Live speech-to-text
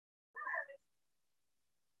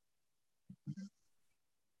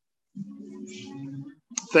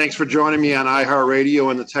Thanks for joining me on iHeartRadio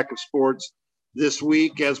and the Tech of Sports this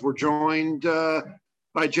week as we're joined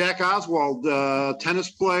by Jack Oswald, tennis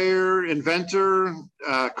player, inventor,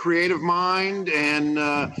 creative mind, and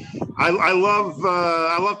I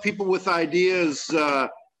love people with ideas,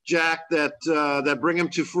 Jack, that bring them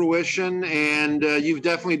to fruition. And you've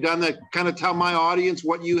definitely done that. Kind of tell my audience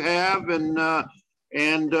what you have and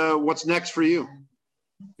what's next for you.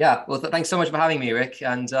 Yeah, well, thanks so much for having me, Rick.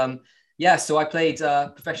 And so I played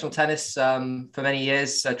professional tennis for many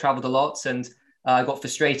years. I traveled a lot, and I got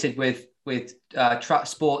frustrated with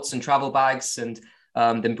sports and travel bags, and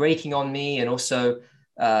them breaking on me, and also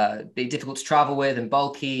being difficult to travel with and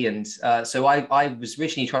bulky. And so I was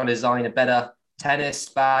originally trying to design a better tennis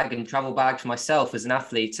bag and travel bag for myself as an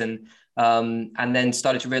athlete, and then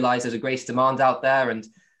started to realize there's a great demand out there, and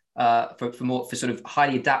for sort of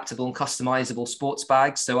highly adaptable and customizable sports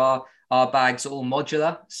bags. So our bags are all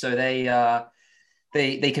modular, so they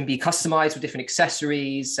can be customized with different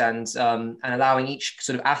accessories, and allowing each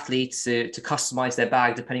sort of athlete to customize their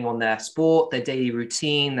bag depending on their sport, their daily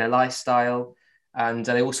routine, their lifestyle. And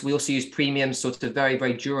we also use premium, sort of very,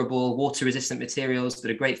 very durable, water resistant materials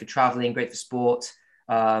that are great for traveling, great for sport,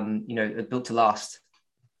 built to last.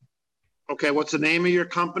 Okay, what's the name of your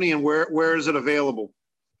company, and where is it available?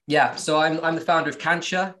 Yeah, so I'm the founder of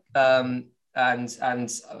Kancha, and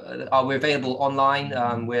we're available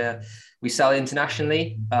online. We sell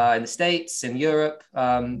internationally in the States, in Europe.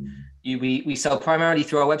 We sell primarily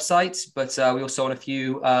through our website, but we also own a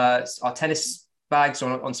few our tennis bags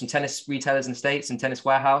on some tennis retailers in the States and Tennis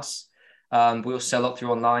Warehouse. We also sell a lot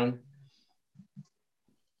through online.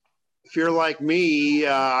 If you're like me,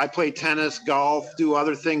 I play tennis, golf, do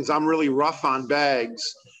other things. I'm really rough on bags.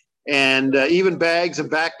 And even bags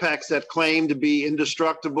and backpacks that claim to be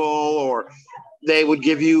indestructible, or they would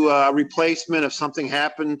give you a replacement if something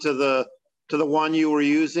happened to the one you were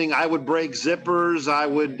using. I would break zippers. I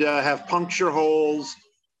would have puncture holes.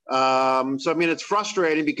 So I mean, it's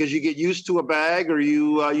frustrating because you get used to a bag, or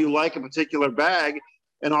you like a particular bag,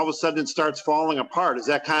 and all of a sudden it starts falling apart. Is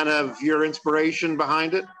that kind of your inspiration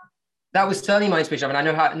behind it? That was certainly my inspiration. I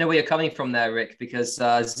mean, I know where you're coming from there, Rick, because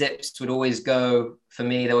zips would always go for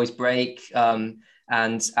me. They always break, and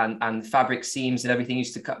fabric seams and everything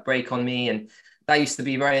used to break on me, and that used to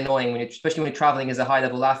be very annoying especially when you're traveling as a high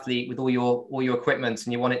level athlete with all your equipment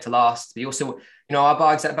and you want it to last. But you also, our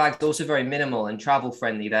bags are also very minimal and travel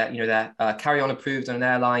friendly. They're carry on approved on an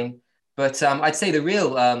airline. But I'd say the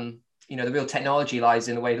real technology lies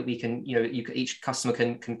in the way that we can, each customer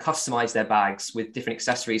can customize their bags with different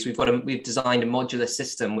accessories. We've designed a modular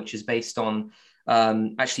system, which is based on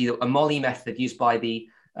actually a MOLLE method used by the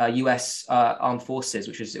US Armed Forces,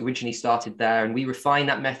 which was originally started there. And we refined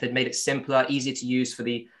that method, made it simpler, easier to use for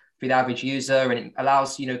the average user. And it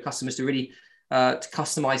allows, customers to really to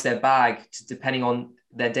customize their bag depending on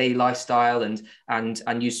their daily lifestyle, and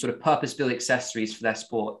use sort of purpose-built accessories for their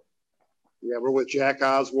sport. Yeah, we're with Jack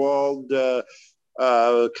Oswald,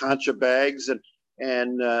 Kancha Bags,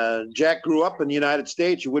 and Jack grew up in the United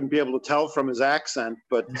States. You wouldn't be able to tell from his accent,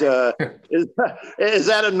 but is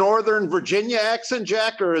that a Northern Virginia accent,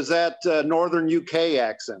 Jack, or is that a Northern UK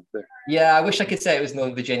accent there? Yeah, I wish I could say it was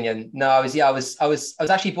Northern Virginian. No, I was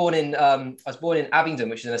actually born in Abingdon,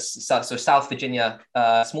 which is in South Virginia,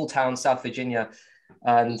 small town, South Virginia,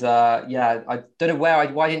 and I don't know why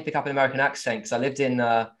I didn't pick up an American accent, because I lived in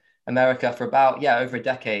America for about over a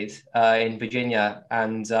decade in Virginia,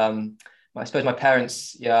 and I suppose my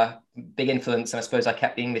parents, big influence, and I suppose I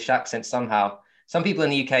kept the English accent somehow. Some people in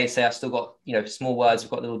the UK say I've still got small words,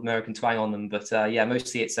 have got a little American twang on them, but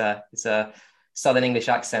mostly it's a Southern English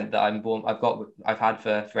accent that I've had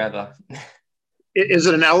for forever. Is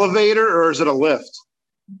it an elevator or is it a lift?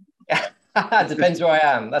 Depends where I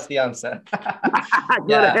am. That's the answer.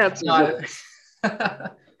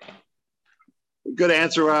 Good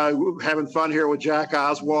answer. Having fun here with Jack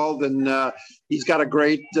Oswald, and he's got a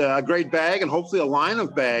great bag, and hopefully a line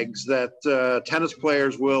of bags that tennis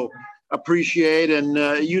players will appreciate. And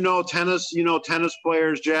tennis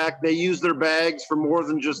players, Jack, they use their bags for more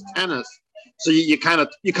than just tennis. So you kind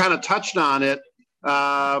of touched on it.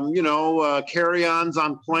 Carry-ons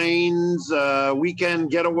on planes,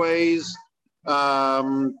 weekend getaways.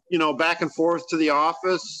 Back and forth to the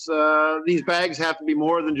office. These bags have to be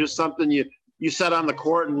more than just something you set on the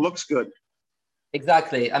court and looks good.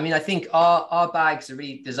 Exactly. I mean, I think our bags are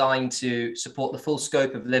really designed to support the full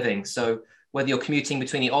scope of living. So whether you're commuting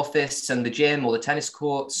between the office and the gym or the tennis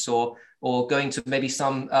courts, or or going to maybe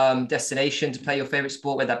some destination to play your favorite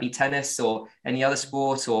sport, whether that be tennis or any other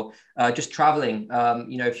sport, or just traveling,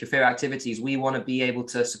 if your favorite activities, we want to be able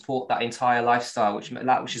to support that entire lifestyle, which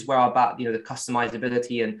is where the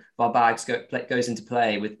customizability and our bags goes into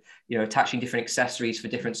play with, attaching different accessories for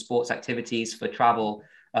different sports activities, for travel,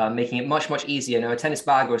 making it much, much easier. A tennis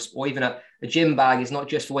bag or even a gym bag is not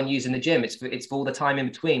just for when using the gym. It's for all the time in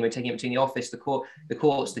between. We're taking it between the office, the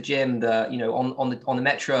courts, the gym, on the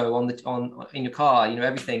metro, in your car,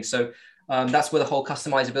 everything. So that's where the whole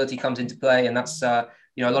customizability comes into play, and that's a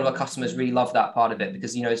lot of our customers really love that part of it,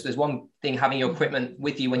 because there's one thing having your equipment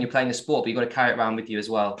with you when you're playing the sport, but you've got to carry it around with you as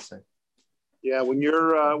well. So yeah, when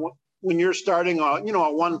you're starting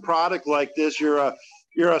a one product like this, you're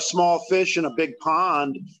a small fish in a big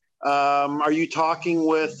pond. Are you talking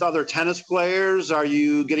with other tennis players? Are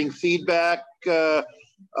you getting feedback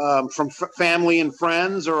from family and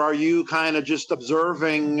friends, or are you kind of just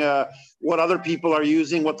observing what other people are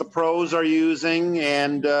using, what the pros are using,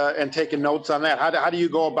 and taking notes on that? How do you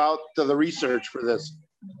go about the research for this?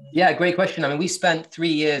 Yeah, great question. I mean, we spent 3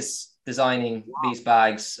 years designing these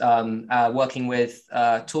bags, working with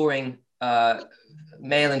touring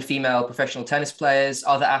male and female professional tennis players,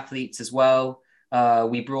 other athletes as well.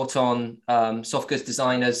 We brought on soft goods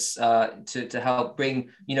designers to help bring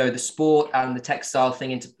the sport and the textile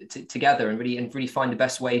thing together, and really find the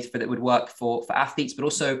best way that would work for athletes, but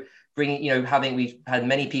also bringing we've had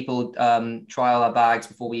many people trial our bags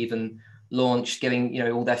before we even launched, giving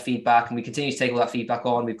all their feedback, and we continue to take all that feedback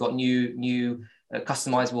on. We've got new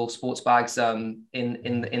customizable sports bags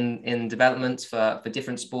in development for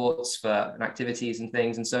different sports, for activities and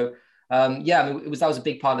things. And so that was a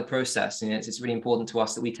big part of the process, and it's really important to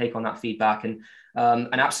us that we take on that feedback. And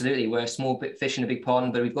absolutely, we're a small fish in a big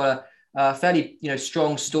pond, but we've got a fairly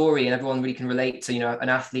strong story, and everyone really can relate to an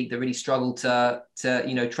athlete that really struggled to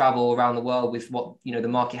travel around the world with what the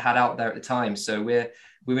market had out there at the time. So we're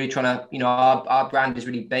really trying to, our brand is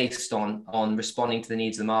really based on responding to the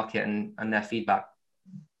needs of the market and their feedback.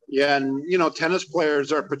 Yeah, and tennis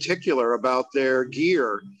players are particular about their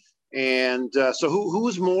gear. And so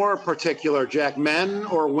who's more particular, Jack, men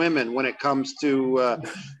or women, when it comes to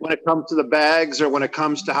the bags, or when it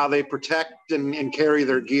comes to how they protect and carry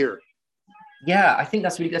their gear? Yeah, I think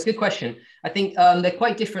that's a good question. I think they're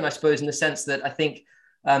quite different, I suppose, in the sense that I think,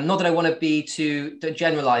 not that I want to be to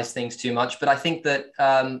generalize things too much, but I think that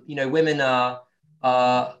women are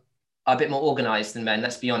a bit more organized than men,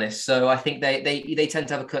 let's be honest. So I think they tend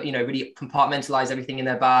to have really compartmentalize everything in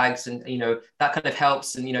their bags, and that kind of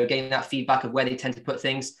helps, and getting that feedback of where they tend to put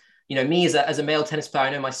things. Me as a male tennis player,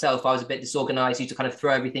 I know myself, I was a bit disorganized, used to kind of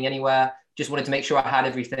throw everything anywhere, just wanted to make sure I had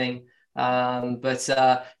everything.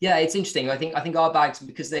 It's interesting. I think our bags,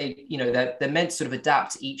 because they're meant to sort of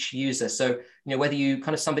adapt to each user. So whether you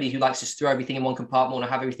kind of somebody who likes to just throw everything in one compartment or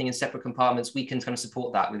have everything in separate compartments, we can kind of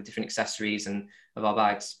support that with different accessories and of our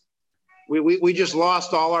bags. We just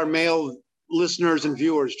lost all our male listeners and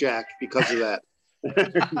viewers, Jack, because of that.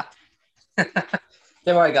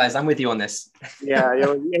 Don't worry, guys, I'm with you on this. Yeah,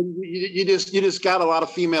 you just got a lot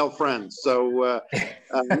of female friends. So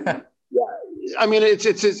I mean, it's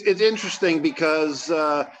interesting because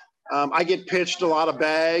I get pitched a lot of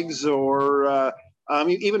bags, or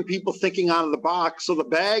even people thinking out of the box. So the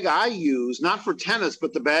bag I use, not for tennis,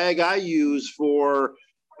 but the bag I use for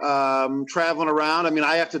traveling around. I mean,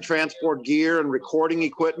 I have to transport gear and recording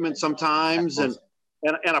equipment sometimes, and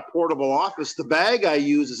a portable office. The bag I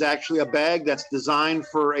use is actually a bag that's designed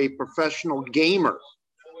for a professional gamer,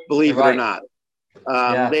 believe it or not.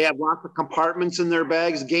 They have lots of compartments in their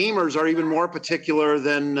bags. Gamers are even more particular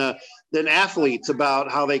than athletes about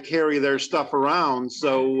how they carry their stuff around.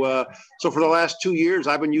 So for the last 2 years,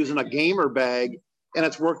 I've been using a gamer bag, and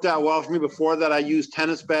it's worked out well for me. Before that, I used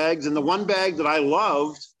tennis bags, and the one bag that I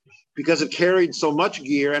loved because it carried so much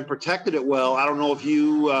gear and protected it well. I don't know if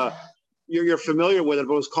you're familiar with it,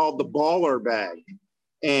 but it was called the Baller bag.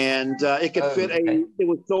 And it could fit it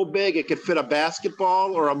was so big, it could fit a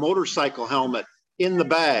basketball or a motorcycle helmet in the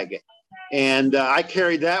bag. And I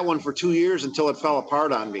carried that one for 2 years until it fell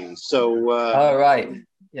apart on me. So, all right.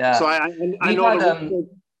 Yeah. So I know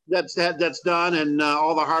that's done, and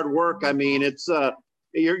all the hard work. I mean, it's,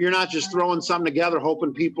 you're not just throwing something together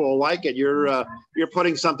hoping people will like it. You're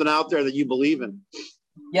putting something out there that you believe in.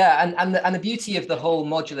 Yeah, and the beauty of the whole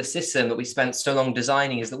modular system that we spent so long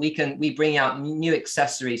designing is that we bring out new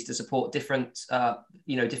accessories to support different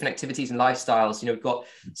different activities and lifestyles. We've got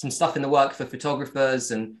some stuff in the work for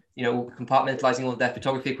photographers, and compartmentalizing all of their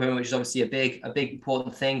photography equipment, which is obviously a big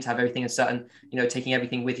important thing, to have everything in certain, taking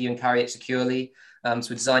everything with you and carry it securely. So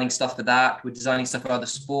we're designing stuff for that. We're designing stuff for other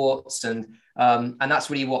sports, and And that's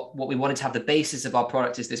really what we wanted to have. The basis of our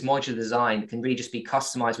product is this modular design that can really just be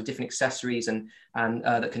customized with different accessories and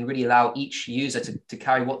that can really allow each user to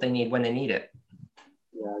carry what they need when they need it.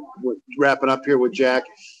 Yeah, we're wrapping up here with Jack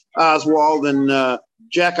Oswald. And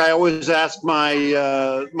Jack, I always ask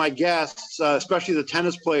my guests, especially the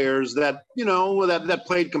tennis players that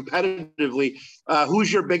played competitively,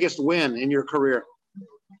 who's your biggest win in your career?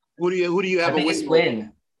 Who do you have My biggest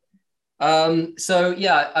win? So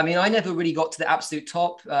yeah, I mean, I never really got to the absolute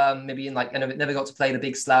top. Maybe I never got to play the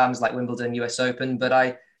big slams like Wimbledon, US Open, but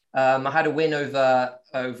I had a win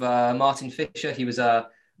over Martin Fischer. He was a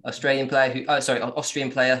Austrian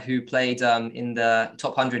player who played in the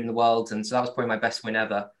top 100 in the world, and so that was probably my best win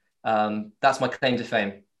ever. That's my claim to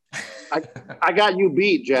fame. I got you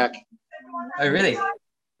beat, Jack. Oh, really?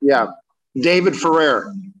 Yeah, David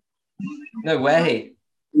Ferrer. No way.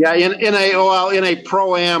 Yeah, in a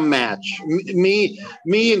pro-am match, me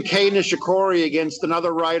and Kei Nishikori against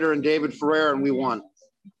another writer and David Ferrer, and we won.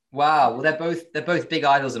 Wow. Well, they're both big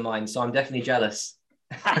idols of mine, so I'm definitely jealous.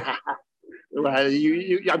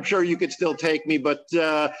 Right. I'm sure you could still take me, but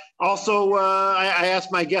also I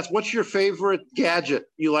asked my guests, what's your favorite gadget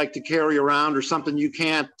you like to carry around, or something you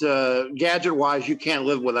can't gadget-wise you can't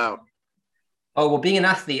live without? Oh, well, being an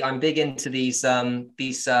athlete, I'm big into these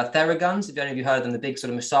Theraguns. If any of you heard of them, the big sort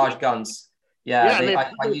of massage guns. Yeah,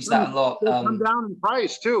 I use that a lot. They come down in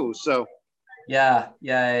price too, so. Yeah.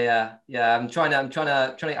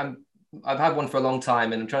 I've had one for a long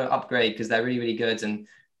time, and I'm trying to upgrade because they're really, really good. And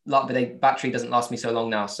but the battery doesn't last me so long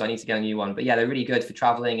now, so I need to get a new one. But yeah, they're really good for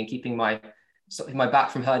traveling and keeping my back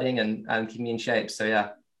from hurting and keeping me in shape. So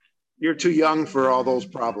yeah. You're too young for all those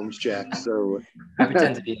problems, Jack. So I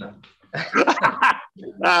pretend to be young.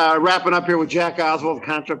 Wrapping up here with Jack Oswald,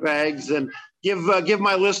 Contra Bags, and give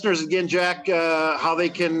my listeners again, Jack, how they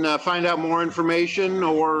can find out more information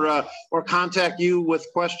or contact you with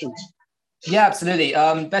questions. Yeah, absolutely.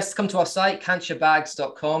 Best to come to our site,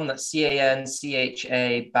 canchabags.com. That's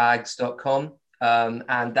CANCHA bags.com.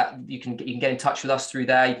 And that you can get in touch with us through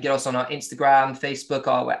there. You can get us on our Instagram, Facebook,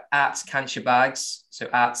 we're at Cancha Bags, so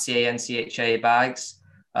at CANCHA bags.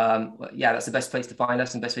 Yeah, that's the best place to find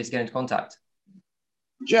us and best place to get into contact.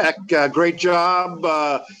 Jack, great job.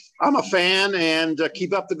 I'm a fan, and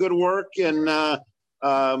keep up the good work. And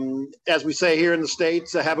as we say here in the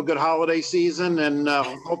States, have a good holiday season, and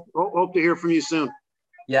hope to hear from you soon.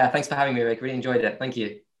 Yeah, thanks for having me, Rick. Really enjoyed it. Thank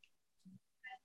you.